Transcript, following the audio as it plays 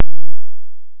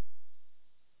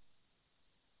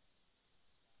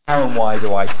how and why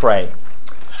do I pray?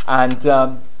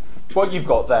 And what you've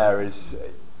got there is,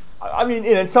 I mean,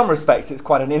 in some respects, it's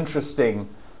quite an interesting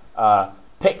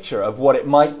picture of what it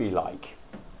might be like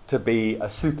to be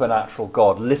a supernatural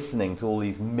God listening to all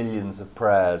these millions of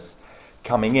prayers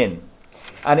coming in.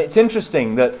 And it's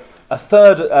interesting that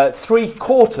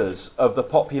three-quarters of the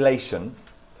population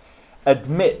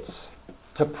admits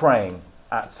to praying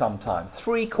at some time.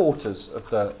 Three-quarters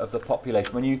of the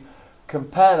population. When you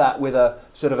compare that with a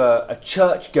sort of a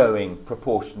church-going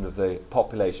proportion of the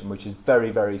population, which is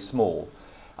very, very small,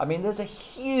 I mean, there's a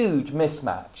huge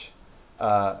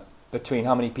mismatch between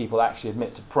how many people actually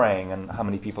admit to praying and how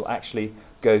many people actually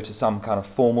go to some kind of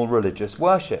formal religious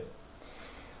worship.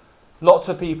 Lots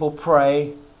of people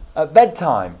pray at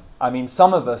bedtime. I mean,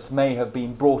 some of us may have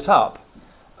been brought up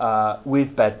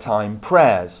with bedtime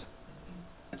prayers.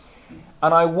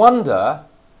 And I wonder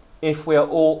if we are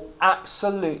all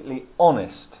absolutely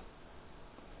honest,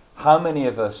 how many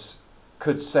of us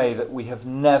could say that we have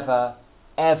never,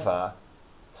 ever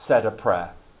said a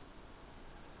prayer?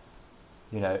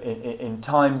 You know, in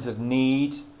times of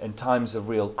need, in times of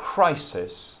real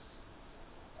crisis,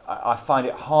 I find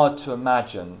it hard to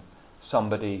imagine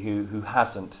somebody who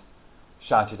hasn't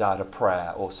shouted out a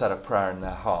prayer or said a prayer in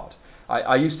their heart.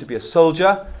 I used to be a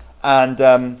soldier,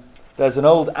 and there's an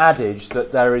old adage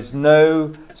that there is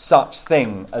no such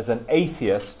thing as an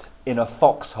atheist in a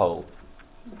foxhole.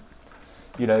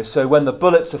 You know, so when the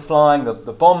bullets are flying,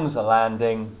 the bombs are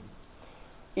landing,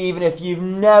 even if you've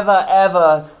never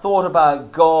ever thought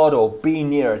about God or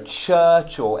been near a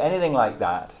church or anything like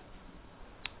that,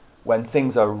 when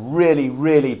things are really,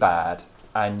 really bad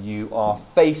and you are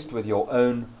faced with your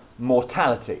own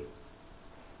mortality,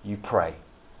 you pray.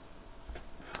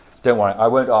 Don't worry, I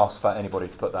won't ask for anybody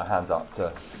to put their hands up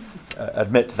to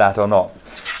admit to that or not.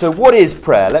 So what is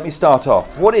prayer? Let me start off.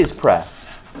 What is prayer?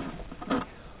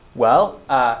 Well,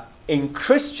 in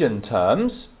Christian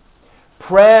terms,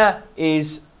 prayer is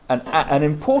an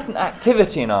important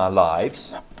activity in our lives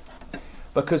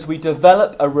because we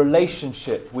develop a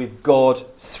relationship with God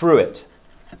through it.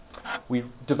 We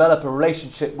develop a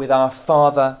relationship with our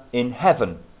Father in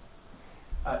heaven.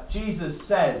 Jesus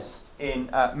says in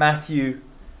Matthew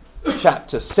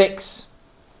chapter 6,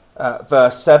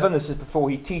 verse 7, this is before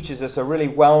he teaches us a really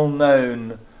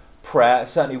well-known prayer,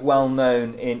 certainly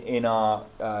well-known in our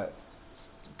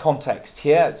context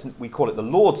here. We call it the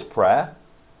Lord's Prayer.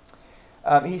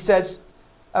 He says,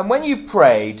 and when you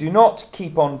pray, do not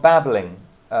keep on babbling.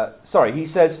 He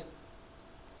says,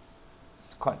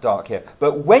 it's quite dark here,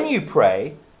 but when you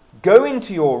pray, go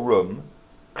into your room,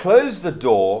 close the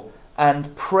door,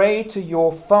 and pray to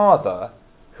your Father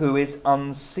who is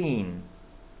unseen.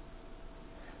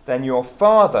 Then your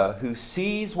Father who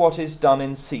sees what is done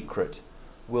in secret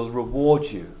will reward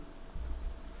you.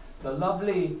 The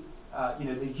lovely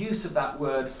the use of that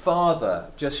word Father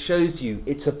just shows you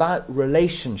it's about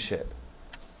relationship.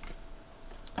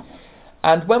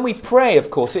 And when we pray,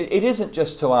 of course, it isn't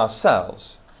just to ourselves.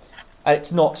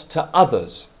 It's not to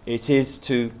others. It is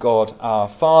to God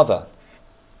our Father.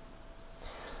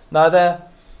 Now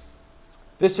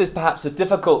this is perhaps a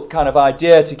difficult kind of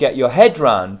idea to get your head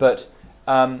round, but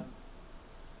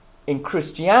in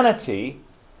Christianity,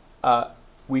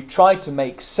 we try to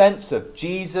make sense of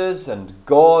Jesus and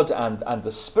God and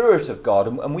the Spirit of God,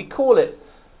 and we call it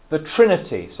the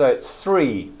Trinity. So it's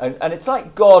three, and it's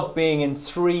like God being in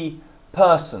three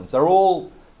persons. They're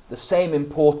all the same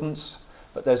importance,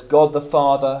 but there's God the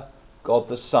Father, God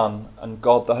the Son, and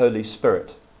God the Holy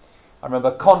Spirit. I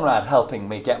remember Conrad helping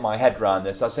me get my head around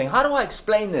this. I was saying, how do I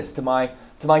explain this to my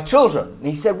children?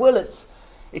 And he said, well,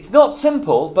 it's not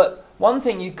simple, but one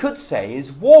thing you could say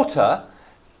is water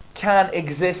can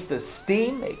exist as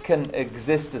steam, it can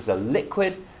exist as a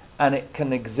liquid, and it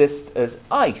can exist as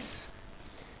ice.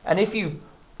 And if you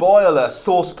boil a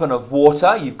saucepan of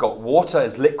water, you've got water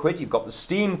as liquid, you've got the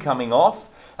steam coming off,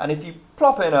 and if you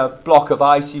plop in a block of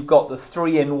ice, you've got the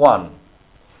 3-in-1.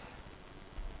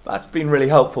 That's been really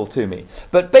helpful to me.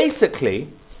 But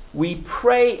basically, we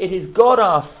pray it is God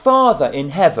our Father in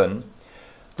heaven,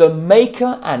 the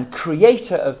maker and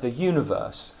creator of the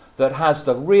universe, that has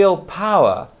the real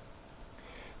power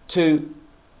to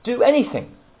do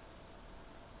anything.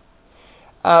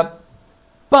 But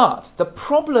the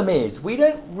problem is we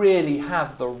don't really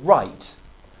have the right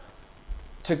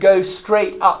to go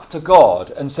straight up to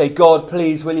God and say, God,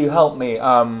 please, will you help me?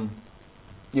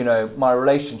 My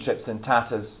relationship's in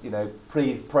tatters,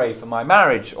 please pray for my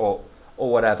marriage or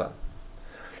whatever.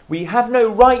 We have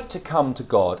no right to come to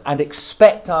God and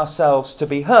expect ourselves to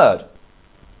be heard.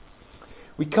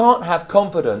 We can't have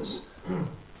confidence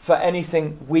for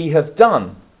anything we have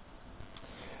done.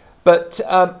 But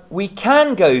we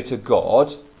can go to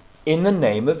God in the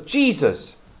name of Jesus.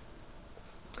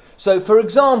 So, for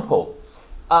example,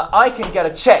 I can get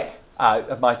a cheque out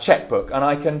of my chequebook and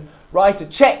I can write a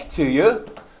cheque to you,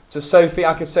 to Sophie.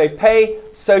 I could say, pay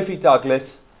Sophie Douglas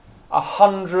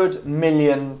 £100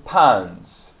 million.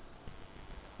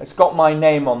 It's got my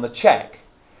name on the cheque.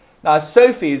 Now,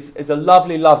 Sophie is a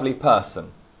lovely, lovely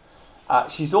person.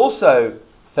 She's also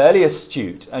fairly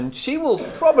astute, and she will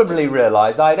probably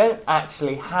realise I don't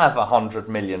actually have £100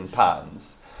 million.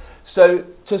 So,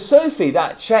 to Sophie,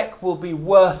 that cheque will be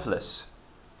worthless.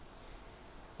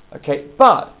 Okay,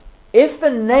 but if the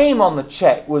name on the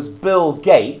cheque was Bill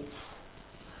Gates,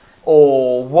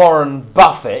 or Warren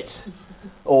Buffett,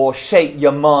 or Sheikh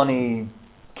Yamani,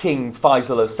 King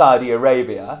Faisal of Saudi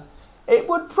Arabia, it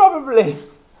would probably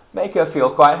make her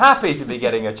feel quite happy to be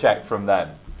getting a cheque from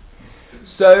them.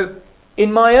 So,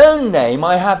 in my own name,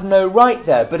 I have no right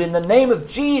there, but in the name of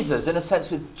Jesus, in a sense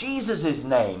with Jesus'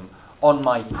 name on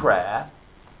my prayer,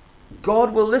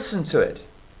 God will listen to it.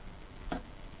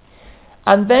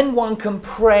 And then one can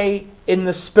pray in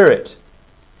the Spirit.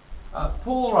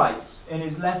 Paul writes in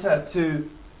his letter to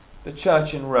the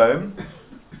church in Rome,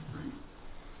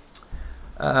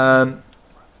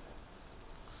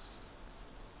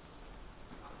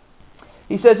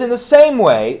 he says, in the same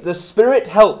way, the Spirit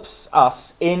helps us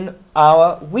in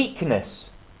our weakness.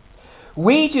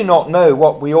 We do not know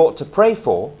what we ought to pray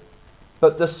for,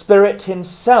 but the Spirit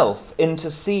himself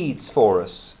intercedes for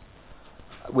us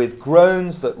with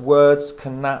groans that words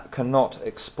cannot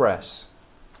express.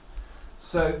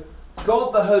 So,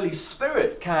 God the Holy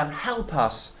Spirit can help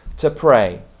us to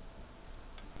pray.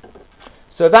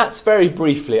 So that's very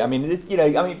briefly.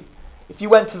 If you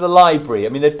went to the library,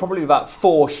 there'd probably be about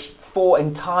four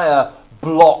entire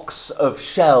blocks of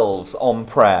shelves on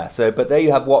prayer. But there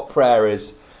you have what prayer is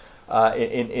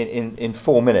in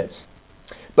 4 minutes.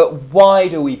 But why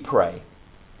do we pray?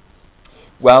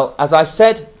 Well, as I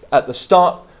said at the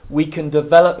start, we can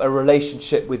develop a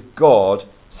relationship with God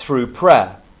through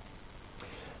prayer.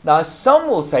 Now, some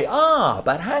will say,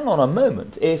 but hang on a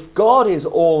moment. If God is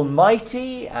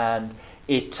almighty and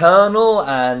eternal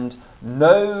and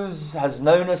has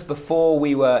known us before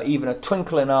we were even a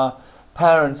twinkle in our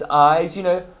parents' eyes,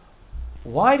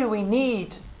 why do we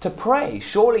need to pray?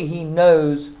 Surely he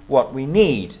knows what we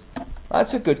need.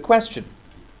 That's a good question.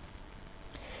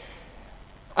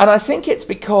 And I think it's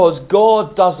because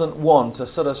God doesn't want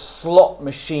a sort of slot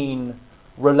machine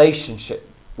relationship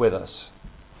with us.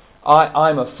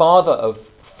 I'm a father of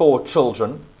 4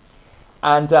 children,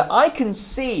 and I can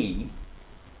see,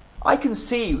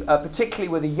 particularly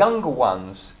with the younger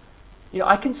ones,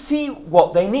 I can see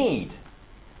what they need.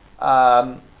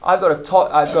 I've got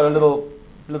a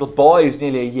little boy who's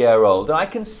nearly a year old, and I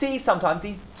can see sometimes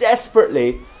he's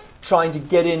desperately trying to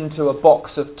get into a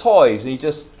box of toys, and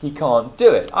he can't do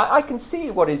it. I can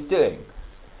see what he's doing,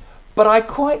 but I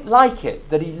quite like it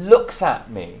that he looks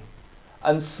at me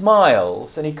and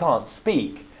smiles, and he can't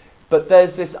speak, but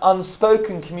there's this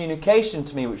unspoken communication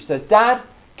to me which says, Dad,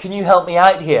 can you help me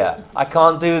out here? I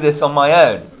can't do this on my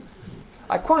own.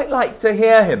 I quite like to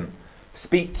hear him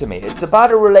speak to me. It's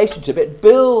about a relationship. It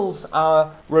builds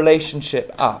our relationship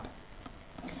up.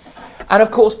 And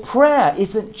of course, prayer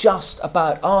isn't just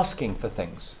about asking for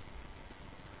things.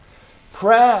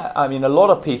 Prayer, a lot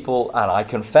of people, and I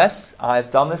confess,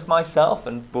 I've done this myself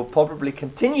and will probably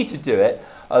continue to do it,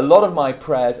 a lot of my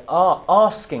prayers are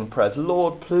asking prayers.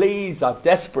 Lord, please, I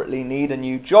desperately need a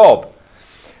new job.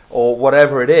 Or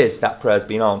whatever it is. That prayer's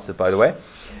been answered, by the way.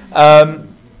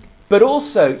 But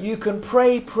also, you can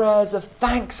pray prayers of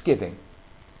thanksgiving.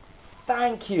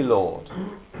 Thank you, Lord.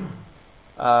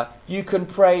 You can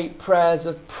pray prayers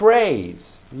of praise.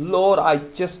 Lord,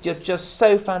 you're just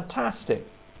so fantastic.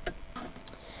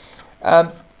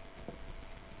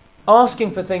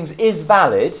 Asking for things is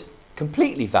valid,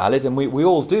 completely valid, and we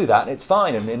all do that, and it's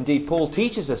fine. And indeed, Paul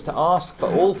teaches us to ask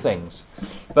for all things.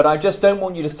 But I just don't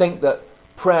want you to think that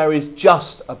prayer is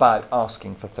just about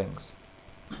asking for things.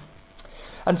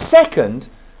 And second,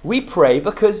 we pray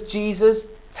because Jesus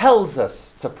tells us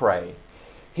to pray.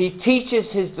 He teaches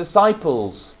his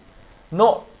disciples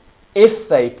not if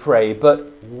they pray,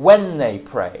 but when they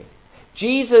pray.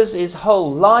 Jesus'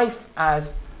 whole life, as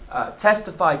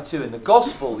testified to in the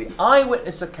Gospel, the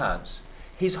eyewitness accounts,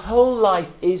 his whole life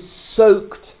is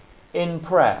soaked in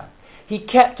prayer. He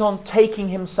kept on taking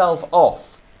himself off,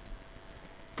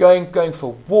 going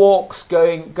for walks,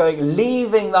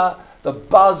 leaving the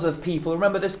buzz of people.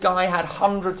 Remember, this guy had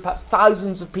hundreds, perhaps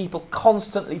thousands of people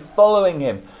constantly following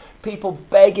him, people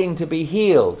begging to be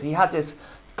healed. He had this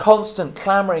constant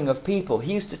clamouring of people.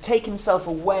 He used to take himself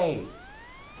away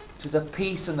to the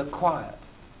peace and the quiet,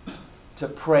 to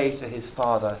pray to his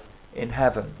Father in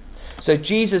heaven. So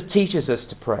Jesus teaches us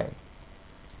to pray.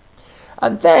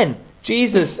 And then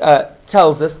Jesus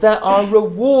tells us there are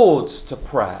rewards to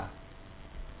prayer.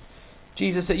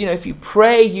 Jesus said, if you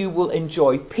pray, you will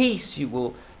enjoy peace, you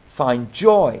will find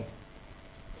joy.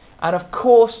 And of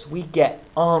course, we get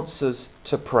answers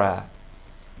to prayer.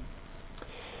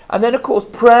 And then, of course,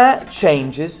 prayer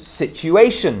changes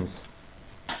situations.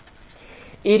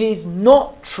 It is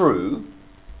not true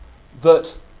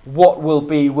that what will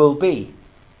be, will be.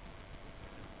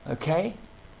 Okay?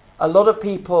 A lot of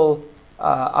people,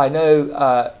 I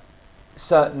know,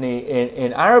 certainly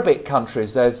in Arabic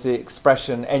countries, there's the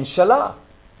expression, inshallah.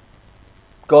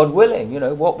 God willing,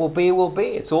 what will be, will be.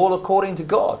 It's all according to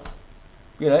God.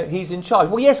 He's in charge.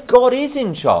 Well, yes, God is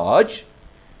in charge.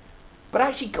 But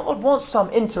actually, God wants some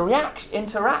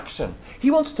interaction.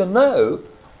 He wants to know,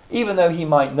 even though he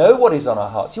might know what is on our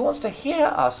hearts, he wants to hear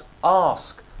us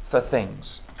ask for things.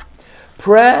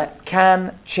 Prayer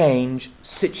can change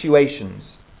situations.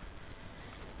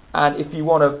 And if you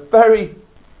want a very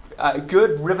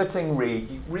good, riveting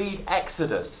read, read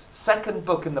Exodus, second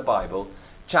book in the Bible,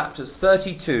 chapters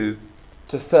 32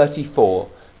 to 34,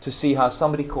 to see how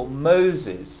somebody called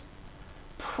Moses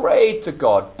prayed to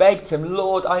God, begged him,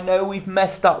 Lord, I know we've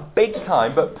messed up big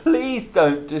time, but please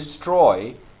don't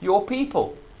destroy your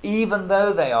people, even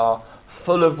though they are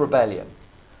full of rebellion.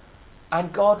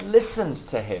 And God listened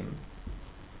to him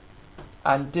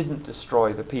and didn't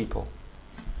destroy the people.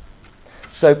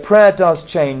 So prayer does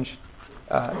change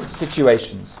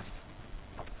situations.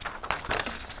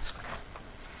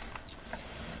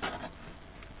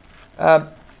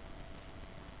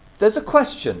 There's a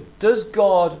question. Does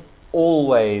God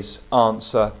always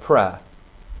answer prayer?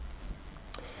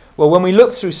 Well, when we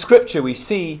look through Scripture, we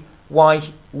see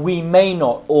why we may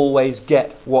not always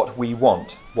get what we want,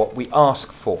 what we ask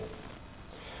for.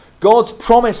 God's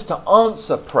promise to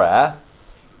answer prayer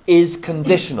is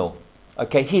conditional.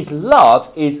 Okay, his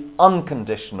love is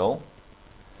unconditional,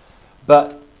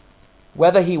 but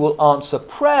whether he will answer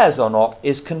prayers or not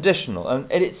is conditional. And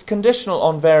it's conditional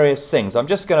on various things. I'm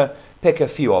just going to pick a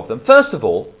few of them. First of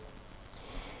all,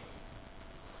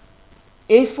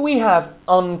 if we have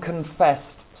unconfessed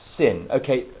sin,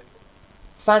 okay,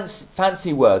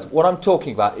 fancy words, what I'm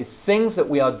talking about is things that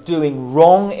we are doing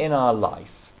wrong in our life,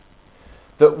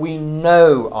 that we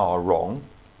know are wrong,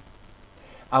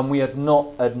 and we are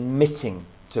not admitting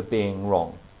to being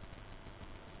wrong.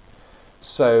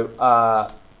 So,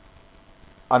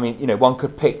 one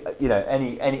could pick,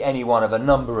 any one of a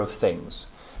number of things.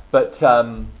 But,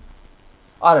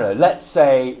 I don't know, let's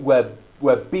say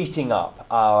we're beating up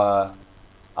our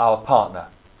partner.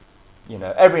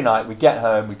 Every night we get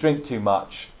home, we drink too much,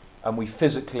 and we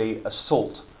physically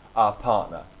assault our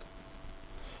partner.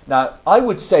 Now, I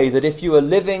would say that if you are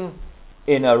living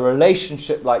in a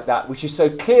relationship like that, which is so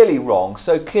clearly wrong,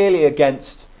 so clearly against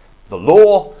the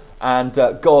law and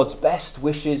God's best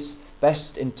wishes,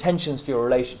 best intentions for your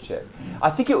relationship, I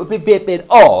think it would be a bit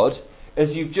odd as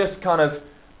you've just kind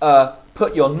of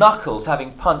put your knuckles,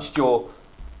 having punched your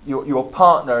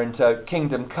partner into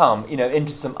kingdom come,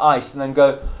 into some ice, and then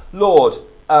go, Lord,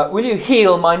 will you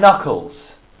heal my knuckles?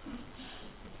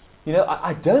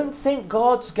 I don't think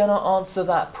God's going to answer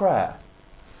that prayer.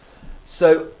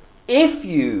 So if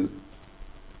you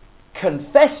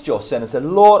confessed your sin and said,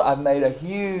 Lord, I've made a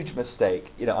huge mistake,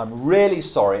 I'm really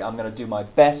sorry, I'm going to do my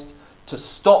best to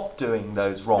stop doing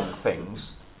those wrong things,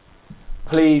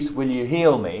 please will you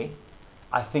heal me,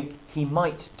 I think he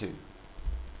might do.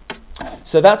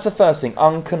 So that's the first thing,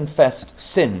 unconfessed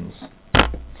sins.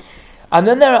 And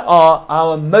then there are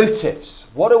our motives.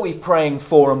 What are we praying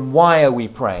for and why are we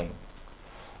praying?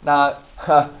 Now,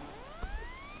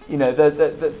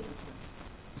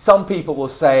 some people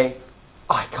will say,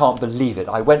 I can't believe it.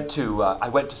 I went to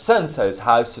so-and-so's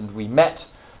house and we met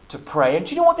to pray. And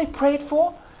do you know what they prayed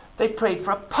for? They prayed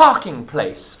for a parking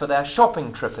place for their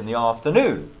shopping trip in the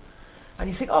afternoon. And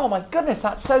you think, oh my goodness,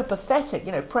 that's so pathetic,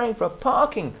 praying for a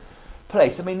parking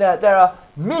place. I mean, there are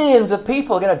millions of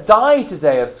people going to die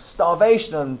today of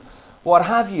starvation and what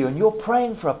have you, and you're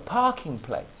praying for a parking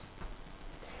place.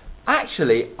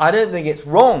 Actually, I don't think it's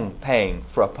wrong paying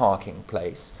for a parking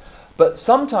place, but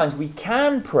sometimes we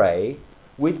can pray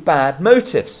with bad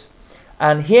motives.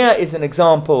 And here is an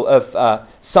example of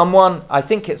someone, I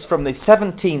think it's from the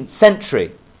 17th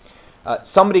century,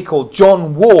 somebody called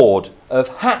John Ward of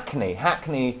Hackney.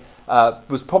 Hackney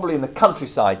was probably in the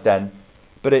countryside then,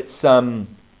 but it's on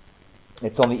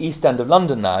the east end of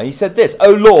London now. He said this, O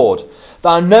Lord,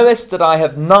 thou knowest that I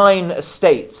have 9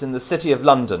 estates in the city of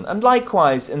London, and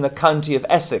likewise in the county of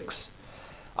Essex.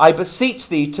 I beseech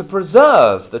thee to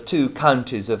preserve the 2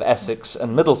 counties of Essex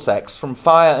and Middlesex from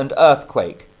fire and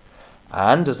earthquake.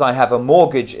 And as I have a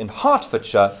mortgage in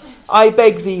Hertfordshire, I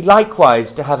beg thee likewise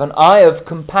to have an eye of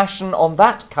compassion on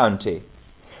that county.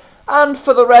 And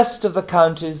for the rest of the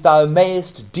counties thou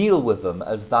mayest deal with them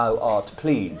as thou art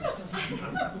pleased.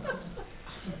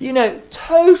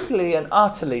 Totally and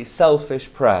utterly selfish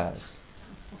prayers.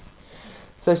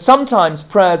 So sometimes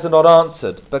prayers are not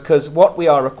answered because what we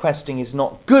are requesting is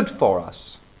not good for us.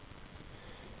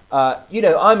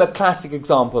 I'm a classic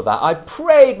example of that. I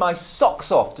prayed my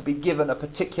socks off to be given a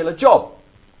particular job.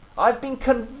 I've been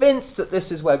convinced that this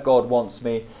is where God wants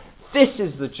me. This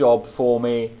is the job for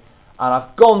me. And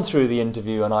I've gone through the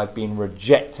interview and I've been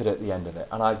rejected at the end of it.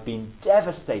 And I've been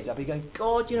devastated. I've been going,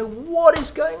 God, what is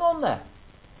going on there?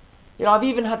 I've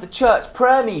even had the church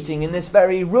prayer meeting in this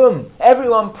very room.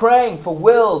 Everyone praying for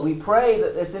Will. We pray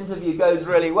that this interview goes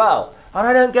really well. And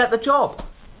I don't get the job.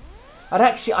 And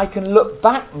actually, I can look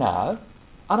back now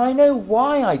and I know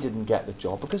why I didn't get the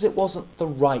job. Because it wasn't the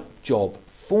right job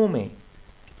for me.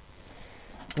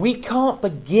 We can't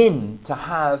begin to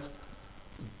have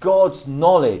God's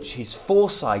knowledge, his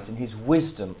foresight and his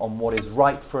wisdom on what is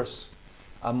right for us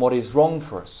and what is wrong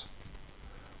for us.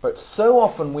 But so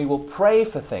often we will pray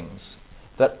for things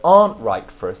that aren't right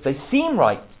for us. They seem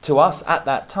right to us at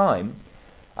that time,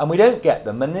 and we don't get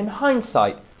them. And in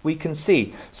hindsight, we can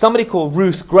see. Somebody called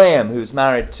Ruth Graham, who's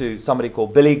married to somebody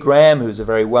called Billy Graham, who's a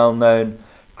very well-known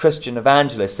Christian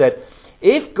evangelist, said,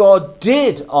 if God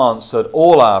did answer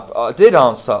all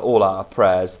our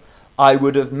prayers, I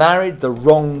would have married the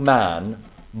wrong man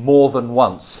more than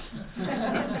once.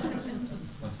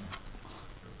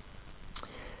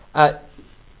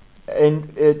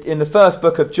 In the first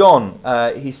book of John,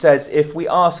 he says, if we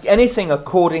ask anything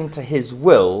according to his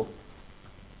will,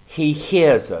 he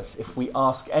hears us. If we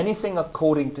ask anything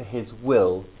according to his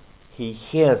will, he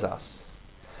hears us.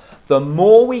 The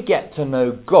more we get to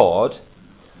know God,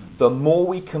 the more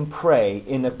we can pray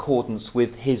in accordance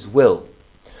with his will.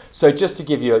 So just to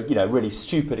give you a really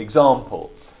stupid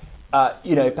example,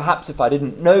 perhaps if I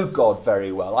didn't know God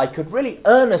very well, I could really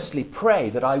earnestly pray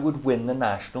that I would win the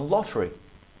national lottery.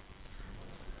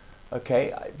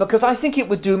 Okay, because I think it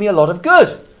would do me a lot of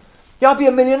good. I'd be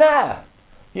a millionaire.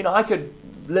 I could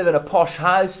live in a posh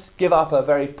house, give up a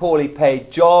very poorly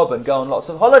paid job and go on lots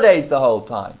of holidays the whole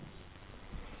time.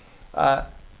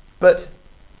 But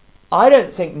I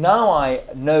don't think now I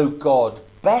know God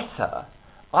better,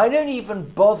 I don't even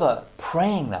bother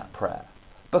praying that prayer.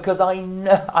 Because I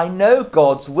know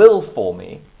God's will for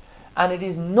me, and it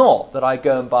is not that I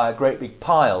go and buy a great big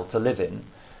pile to live in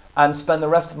and spend the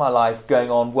rest of my life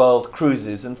going on world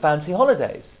cruises and fancy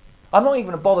holidays. I'm not even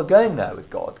going to bother going there with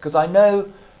God because I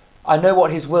know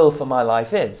what his will for my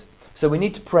life is. So we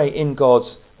need to pray in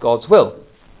God's will.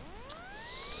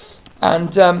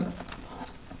 And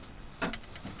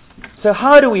so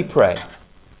how do we pray?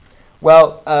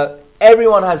 Well,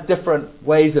 everyone has different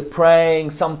ways of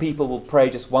praying. Some people will pray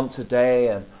just once a day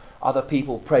and other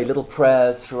people pray little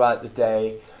prayers throughout the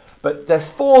day. But there's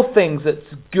 4 things that's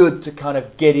good to kind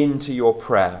of get into your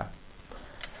prayer.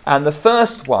 And the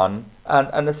first one,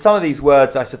 and some of these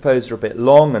words I suppose are a bit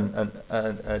long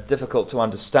and difficult to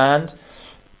understand,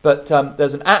 but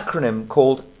there's an acronym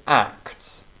called ACTS.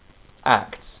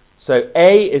 ACTS. So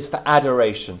A is for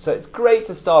adoration. So it's great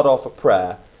to start off a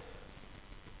prayer.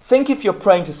 Think if you're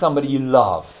praying to somebody you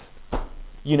love.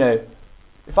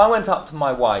 If I went up to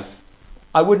my wife,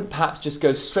 I wouldn't perhaps just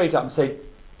go straight up and say,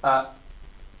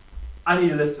 I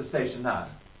need a Lister station now.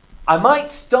 I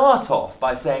might start off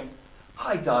by saying,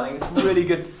 hi darling, it's really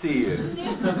good to see you.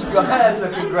 Your hair's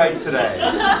looking great today.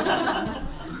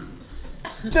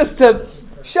 Just to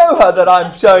show her that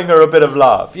I'm showing her a bit of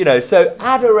love, so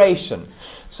adoration.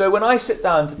 So when I sit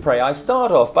down to pray, I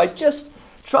start off by just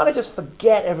trying to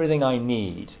forget everything I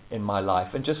need in my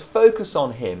life and just focus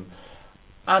on him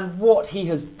and what he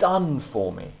has done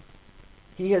for me.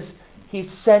 He's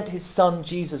sent his son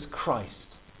Jesus Christ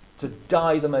to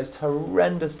die the most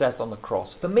horrendous death on the cross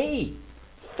for me,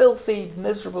 filthy,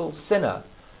 miserable sinner.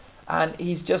 And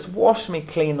he's just washed me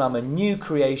clean. I'm a new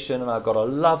creation and I've got a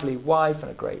lovely wife and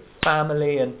a great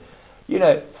family. And,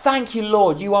 thank you,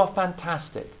 Lord, you are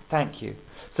fantastic. Thank you.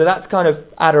 So that's kind of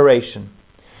adoration.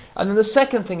 And then the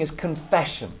second thing is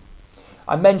confession.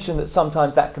 I mentioned that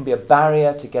sometimes that can be a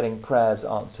barrier to getting prayers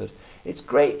answered. It's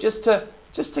great just to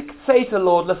say to the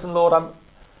Lord, listen, Lord,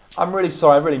 I'm really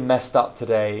sorry, I really messed up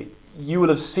today. You will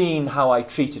have seen how I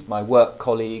treated my work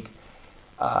colleague.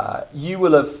 You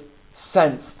will have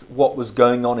sensed what was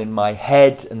going on in my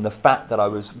head and the fact that I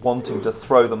was wanting to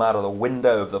throw them out of the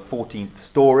window of the 14th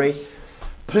story.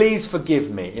 Please forgive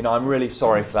me. I'm really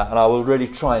sorry for that, and I will really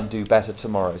try and do better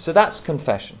tomorrow. So that's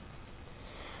confession.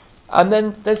 And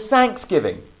then there's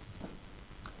thanksgiving.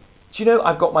 Do you know,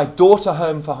 I've got my daughter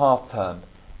home for half term,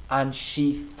 and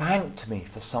she thanked me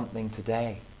for something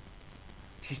today.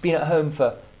 She's been at home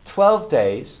for 12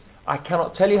 days. I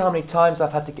cannot tell you how many times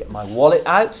I've had to get my wallet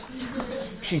out.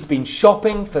 She's been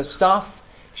shopping for stuff.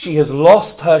 She has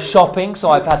lost her shopping, so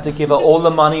I've had to give her all the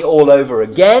money all over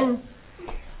again.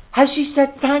 Has she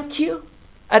said thank you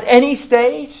at any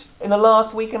stage in the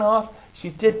last week and a half? She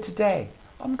did today.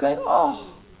 I'm going,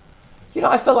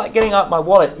 I felt like getting out my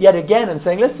wallet yet again and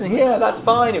saying, listen, here, that's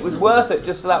fine. It was worth it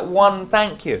just for that one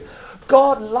thank you.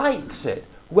 God likes it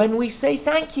when we say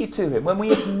thank you to him, when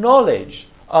we acknowledge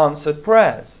answered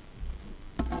prayers.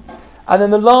 And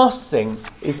then the last thing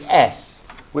is S,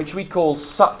 which we call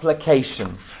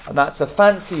supplication. And that's a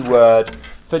fancy word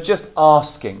for just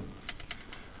asking.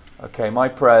 Okay, my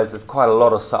prayers, there's quite a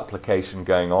lot of supplication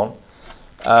going on.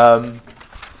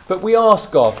 But we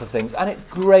ask God for things, and it's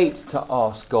great to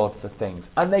ask God for things.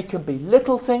 And they can be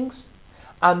little things,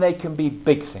 and they can be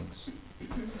big things.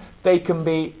 They can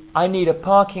be, I need a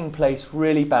parking place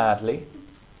really badly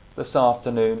this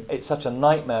afternoon. It's such a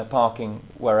nightmare parking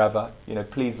wherever.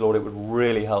 Please, Lord, it would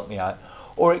really help me out.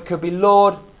 Or it could be,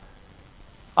 Lord,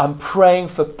 I'm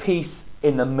praying for peace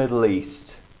in the Middle East.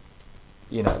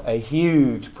 A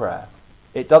huge prayer.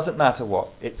 It doesn't matter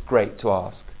what. It's great to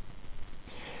ask.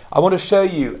 I want to show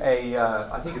you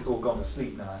I think it's all gone to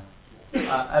sleep now,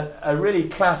 a really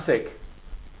classic.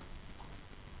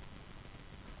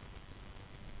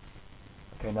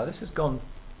 Okay, now this has gone.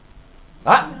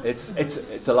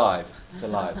 It's alive. It's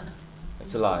alive.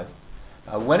 It's alive.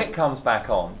 When it comes back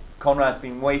on, Conrad's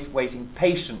been waiting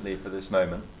patiently for this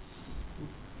moment.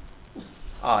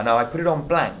 Now I put it on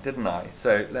blank, didn't I?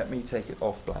 So let me take it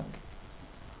off blank.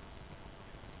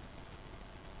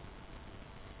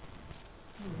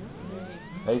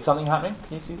 Is something happening?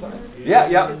 Can you see something? Yeah.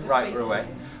 Right, we're away.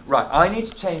 Right, I need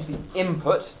to change the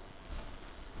input.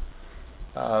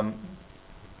 Do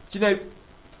you know?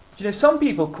 Some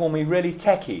people call me really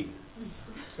techie,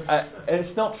 and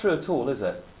it's not true at all, is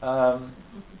it? I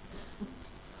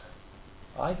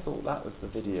thought that was the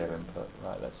video input.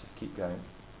 Right, let's just keep going.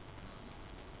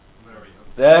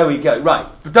 There we go. Right,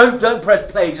 but don't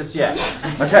press play just yet.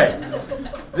 Okay,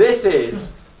 this is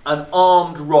an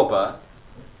armed robber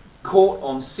caught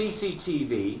on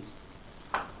CCTV.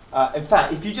 In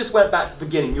fact, if you just went back to the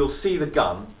beginning, you'll see the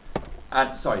gun.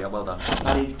 And well done.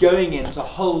 And he's going in to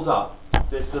hold up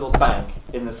this little bank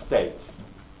in the States.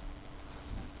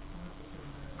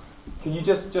 Can you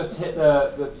just hit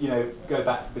the go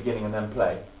back to the beginning and then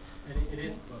play? It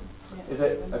is. Is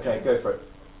it? Okay, go for it.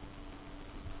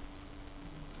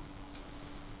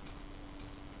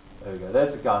 There we go.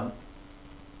 There's the gun.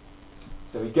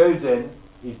 So he goes in.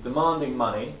 He's demanding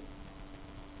money.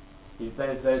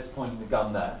 There's pointing the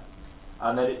gun there.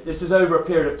 And then this is over a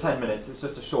period of 10 minutes. It's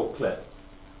just a short clip.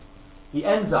 He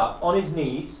ends up on his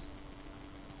knees,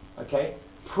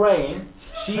 praying.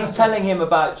 She's telling him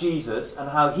about Jesus and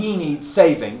how he needs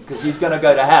saving because he's going to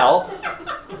go to hell.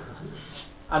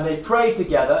 And they pray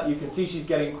together. You can see she's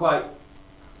getting quite...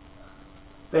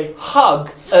 They hug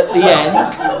at the end.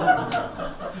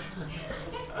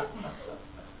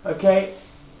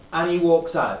 And he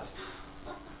walks out.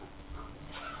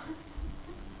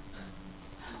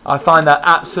 I find that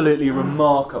absolutely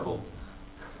remarkable.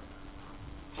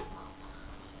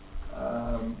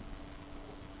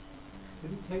 Did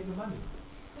he take the money?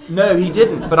 No, he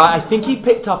didn't. But I think he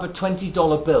picked up a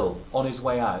 $20 bill on his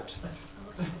way out.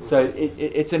 So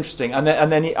it's interesting. And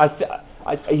then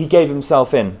he gave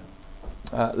himself in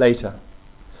later.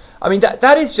 I mean,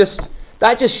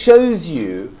 that just shows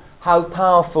you how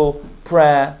powerful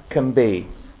prayer can be.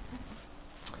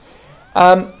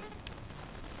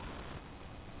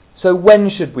 So when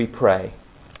should we pray?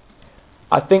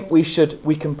 I think we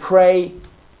can pray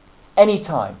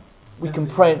anytime. We can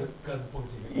pray.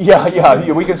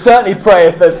 Yeah. We can certainly pray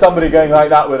if there's somebody going like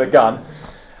that with a gun.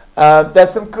 There's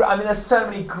so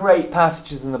many great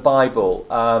passages in the Bible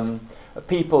of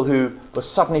people who were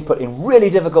suddenly put in really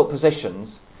difficult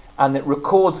positions, and it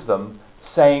records them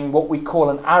saying what we call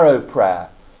an arrow prayer.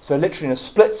 So literally in a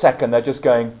split second, they're just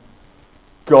going,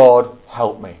 God,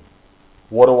 help me.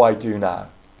 What do I do now?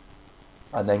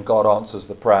 And then God answers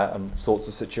the prayer and sorts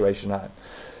the situation out.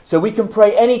 So we can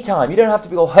pray anytime. You don't have to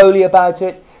be all holy about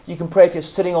it. You can pray if you're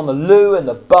sitting on the loo in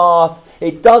the bath.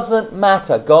 It doesn't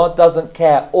matter. God doesn't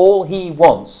care. All He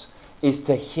wants is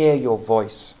to hear your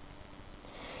voice.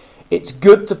 It's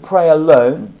good to pray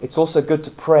alone. It's also good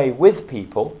to pray with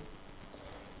people.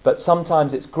 But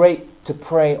sometimes it's great to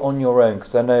pray on your own,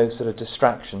 because there are no sort of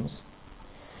distractions.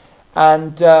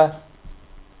 And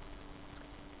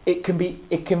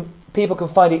people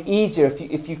can find it easier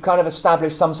if you kind of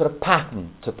establish some sort of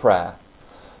pattern to prayer.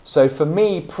 So for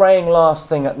me, praying last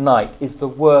thing at night is the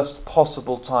worst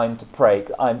possible time to pray.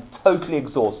 I'm totally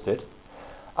exhausted,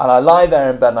 and I lie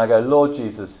there in bed and I go, Lord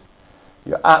Jesus,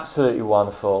 you're absolutely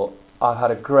wonderful. I've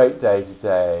had a great day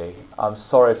today. I'm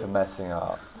sorry for messing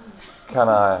up. Can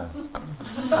I?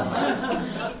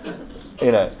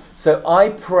 So I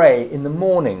pray in the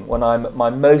morning when I'm at my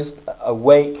most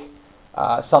awake,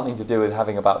 something to do with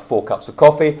having about 4 cups of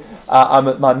coffee. I'm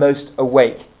at my most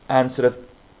awake and sort of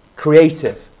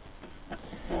creative.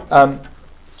 Do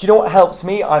you know what helps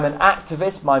me? I'm an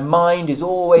activist. My mind is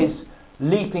always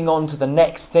leaping on to the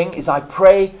next thing. Is I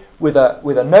pray with a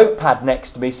notepad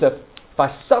next to me. So if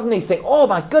I suddenly think, oh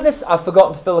my goodness, I've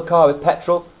forgotten to fill the car with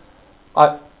petrol,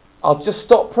 I'll just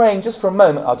stop praying just for a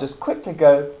moment. I'll just quickly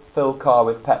go fill car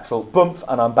with petrol, boom,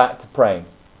 and I'm back to praying.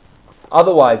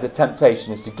 Otherwise, the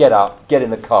temptation is to get up, get in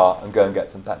the car, and go and get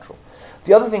some petrol.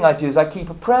 The other thing I do is I keep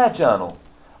a prayer journal.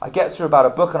 I get through about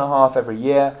a book and a half every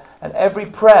year, and every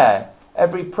prayer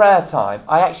time,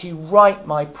 I actually write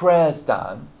my prayers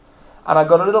down, and I've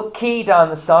got a little key down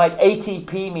the side.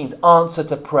 ATP means answer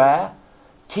to prayer.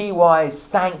 TY is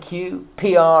thank you.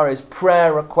 PR is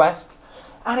prayer request.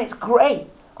 And it's great.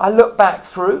 I look back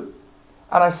through,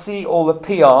 and I see all the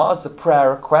PRs, the prayer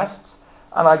requests,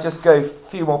 and I just go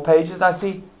a few more pages, and I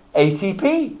see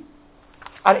ATP.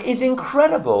 And it is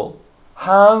incredible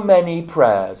how many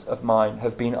prayers of mine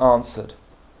have been answered.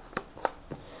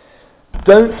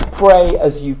 Don't pray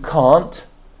as you can't.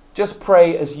 Just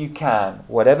pray as you can,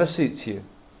 whatever suits you.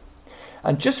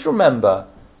 And just remember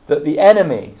that the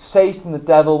enemy, Satan, the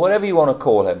devil, whatever you want to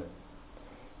call him,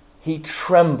 he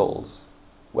trembles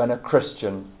when a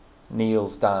Christian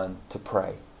kneels down to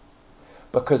pray.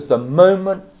 Because the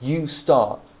moment you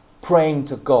start praying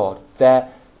to God,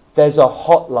 there's a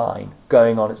hotline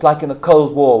going on. It's like in the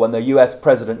Cold War when the US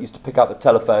president used to pick up the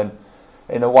telephone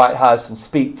in the White House and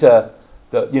speak to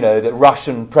the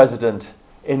Russian president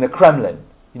in the Kremlin.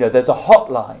 There's a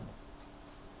hotline.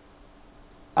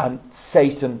 And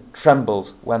Satan trembles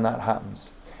when that happens.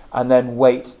 And then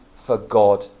wait for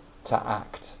God to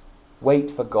act.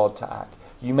 Wait for God to act.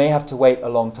 You may have to wait a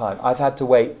long time. I've had to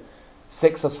wait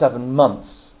 6 or 7 months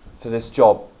for this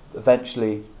job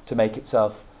eventually to make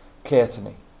itself clear to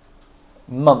me.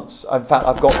 Months. In fact,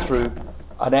 I've got through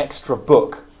an extra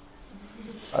book,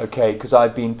 because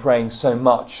I've been praying so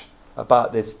much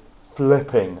about this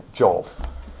flipping job.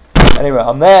 Anyway,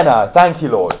 I'm there now. Thank you,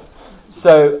 Lord.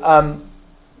 So, I'm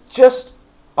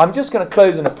just going to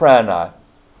close in a prayer now.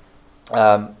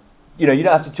 You don't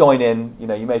have to join in. You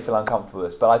may feel uncomfortable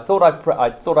with this, but I thought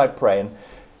I'd pray. And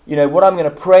what I'm going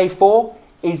to pray for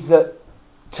is that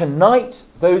tonight,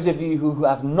 those of you who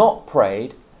have not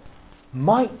prayed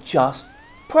might just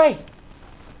pray.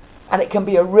 And it can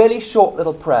be a really short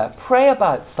little prayer. Pray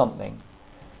about something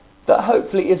that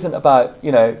hopefully isn't about,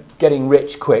 getting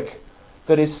rich quick.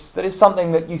 That is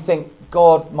something that you think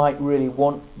God might really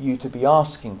want you to be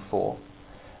asking for.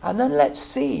 And then let's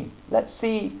see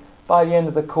by the end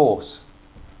of the course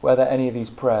whether any of these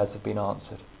prayers have been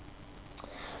answered.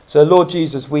 So Lord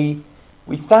Jesus, we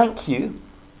thank you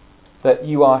that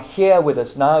you are here with us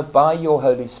now by your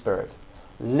Holy Spirit,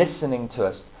 listening to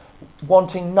us,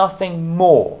 wanting nothing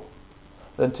more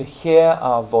than to hear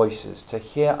our voices, to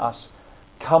hear us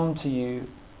come to you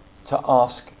to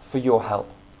ask for your help.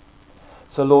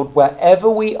 So Lord, wherever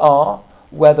we are,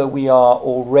 whether we are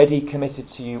already committed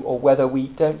to you or whether we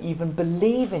don't even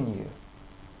believe in you,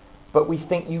 but we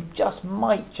think you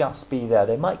might just be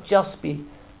there might just be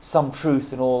some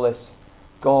truth in all this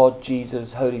God, Jesus,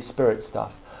 Holy Spirit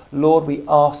stuff. Lord, we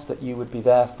ask that you would be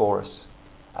there for us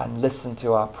and listen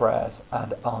to our prayers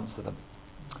and answer them.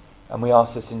 And we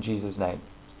ask this in Jesus' name.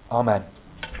 Amen.